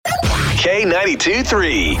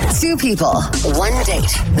K92-3. Two people, one date,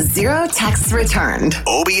 zero texts returned.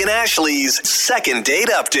 Obie and Ashley's second date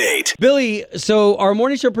update. Billy, so our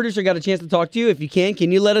morning show producer got a chance to talk to you. If you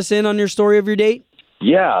can you let us in on your story of your date?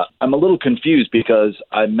 Yeah, I'm a little confused because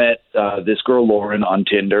I met this girl, Lauren, on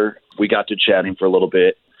Tinder. We got to chatting for a little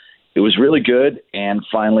bit. It was really good, and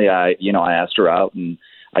finally I asked her out, and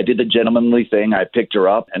I did the gentlemanly thing. I picked her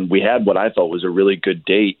up, and we had what I thought was a really good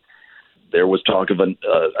date. There was talk of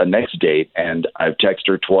a next date, and I've texted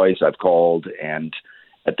her twice. I've called, and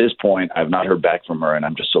at this point, I've not heard back from her, and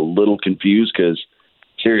I'm just a little confused because,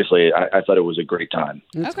 seriously, I thought it was a great time.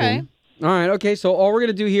 That's Okay. Cool. All right, okay. So all we're going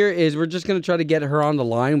to do here is we're just going to try to get her on the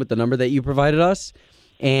line with the number that you provided us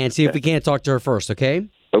and see if we can't talk to her first, okay?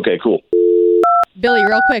 Okay, cool. Billy,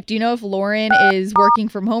 real quick, do you know if Lauren is working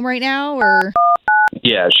from home right now or?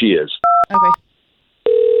 Yeah, she is. Okay.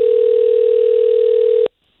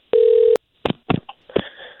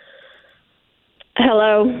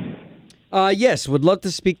 Hello, Yes, would love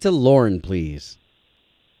to speak to Lauren, please.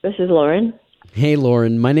 this is Lauren. Hey,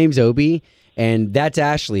 Lauren. My name's Obie, and that's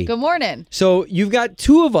Ashley. Good morning. So you've got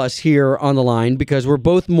two of us here on the line because we're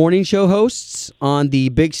both morning show hosts on the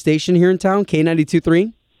big station here in town,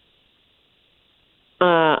 K92.3.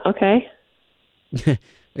 Okay.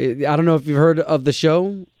 I don't know if you've heard of the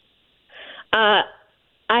show. I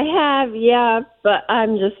have, yeah, but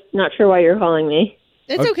I'm just not sure why you're calling me.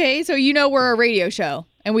 It's okay. So you know we're a radio show,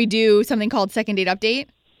 and we do something called Second Date Update.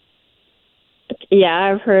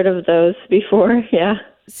 Yeah, I've heard of those before, yeah.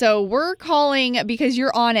 So we're calling because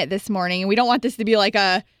you're on it this morning, and we don't want this to be like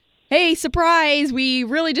a, hey, surprise. We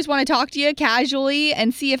really just want to talk to you casually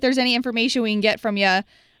and see if there's any information we can get from you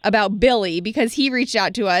about Billy, because he reached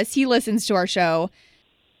out to us. He listens to our show.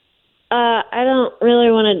 I don't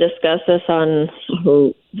really want to discuss this on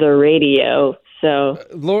the radio, so...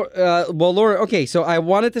 Laura, okay, so I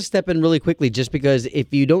wanted to step in really quickly just because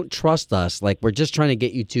if you don't trust us, like we're just trying to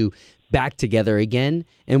get you two back together again,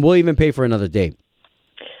 and we'll even pay for another date.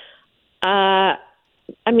 I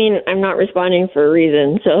mean, I'm not responding for a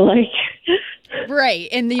reason, so, like... Right.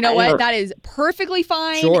 And you know what? That is perfectly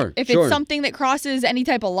fine. Sure, If sure. it's something that crosses any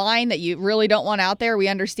type of line that you really don't want out there, we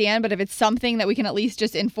understand. But if it's something that we can at least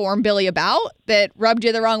just inform Billy about that rubbed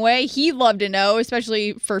you the wrong way, he'd love to know,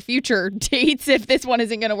 especially for future dates if this one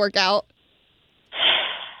isn't going to work out.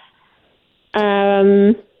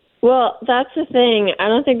 Well, that's the thing. I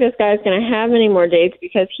don't think this guy's going to have any more dates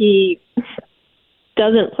because he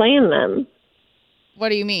doesn't plan them. What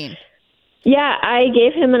do you mean? Yeah, I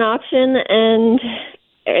gave him an option, and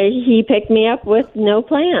he picked me up with no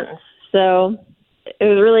plans. So it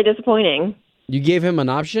was really disappointing. You gave him an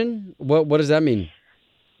option? What does that mean?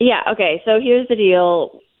 Yeah, okay, so here's the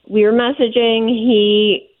deal. We were messaging.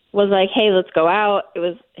 He was like, hey, let's go out. It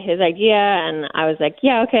was his idea, and I was like,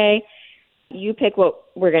 yeah, okay. You pick what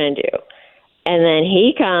we're going to do. And then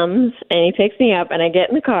he comes, and he picks me up, and I get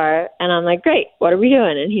in the car, and I'm like, great, what are we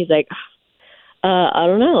doing? And he's like, I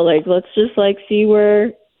don't know. Like, let's just, see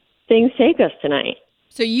where things take us tonight.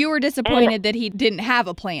 So you were disappointed that he didn't have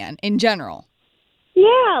a plan in general?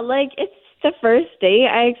 Yeah, it's the first date.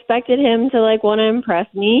 I expected him to, want to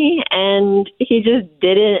impress me, and he just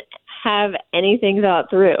didn't have anything thought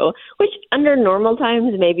through, which under normal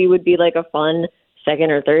times maybe would be, a fun second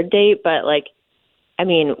or third date, but, I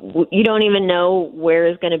mean, you don't even know where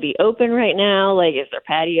is going to be open right now. Is their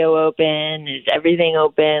patio open? Is everything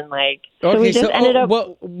open? So we just ended up...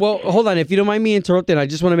 Well, hold on. If you don't mind me interrupting, I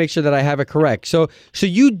just want to make sure that I have it correct. So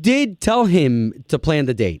you did tell him to plan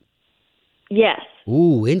the date? Yes.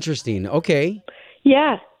 Ooh, interesting. Okay.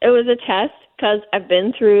 Yeah, it was a test because I've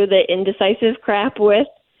been through the indecisive crap with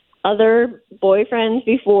other boyfriends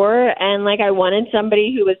before, and, I wanted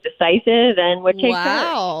somebody who was decisive and would take charge.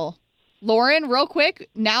 Wow. Lauren, real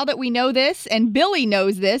quick, now that we know this, and Billy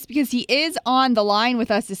knows this because he is on the line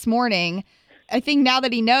with us this morning, I think now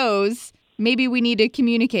that he knows, maybe we need to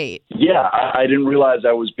communicate. Yeah, I didn't realize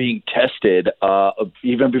I was being tested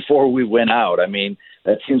even before we went out. I mean,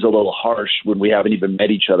 that seems a little harsh when we haven't even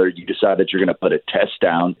met each other. You decide that you're going to put a test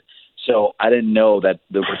down. So I didn't know that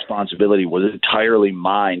the responsibility was entirely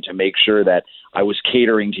mine to make sure that I was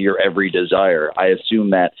catering to your every desire. I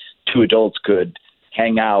assumed that two adults could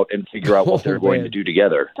hang out and figure out what they're going to do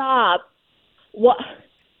together. Stop. What?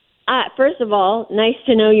 First of all, nice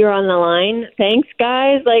to know you're on the line. Thanks,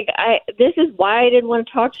 guys. This is why I didn't want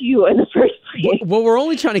to talk to you in the first place. Well, we're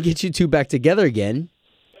only trying to get you two back together again.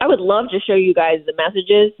 I would love to show you guys the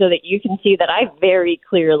messages so that you can see that I very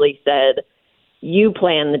clearly said, you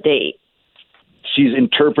plan the date. She's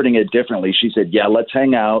interpreting it differently. She said, yeah, let's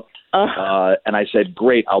hang out. And I said,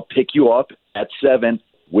 great, I'll pick you up at 7.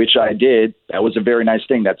 which I did. That was a very nice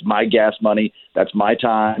thing. That's my gas money. That's my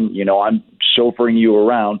time. You know, I'm chauffeuring you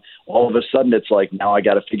around. All of a sudden, it's like, now I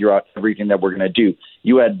got to figure out everything that we're going to do.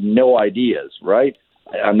 You had no ideas, right?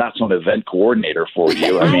 I'm not some event coordinator for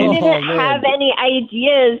you. I mean, I didn't have any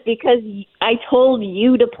ideas because I told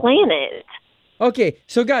you to plan it. Okay,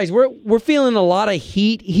 so guys, we're feeling a lot of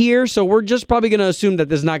heat here, so we're just probably going to assume that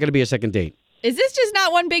there's not going to be a second date. Is this just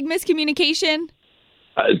not one big miscommunication?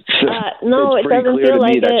 No, it's it pretty doesn't clear feel to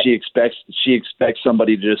me like that it. she expects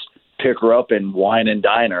somebody to just pick her up and wine and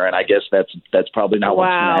dine her, and I guess that's probably not what's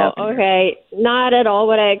going to happen. Okay, not at all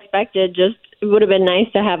what I expected. Just it would have been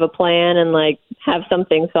nice to have a plan and like have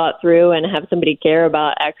something thought through and have somebody care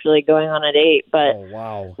about actually going on a date. But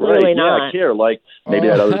wow. really Right, not. Yeah, I care. Like maybe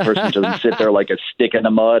that other person doesn't sit there like a stick in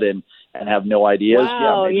the mud and have no ideas.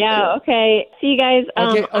 Wow, Yeah. okay. See you guys.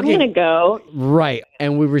 Okay, I'm okay. going to go. Right,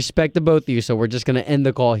 and we respect the both of you, so we're just going to end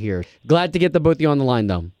the call here. Glad to get the both of you on the line,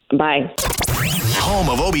 though. Bye. Home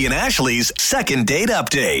of Obie and Ashley's second date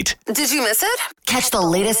update. Did you miss it? Catch the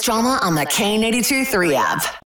latest drama on the K82 3 app.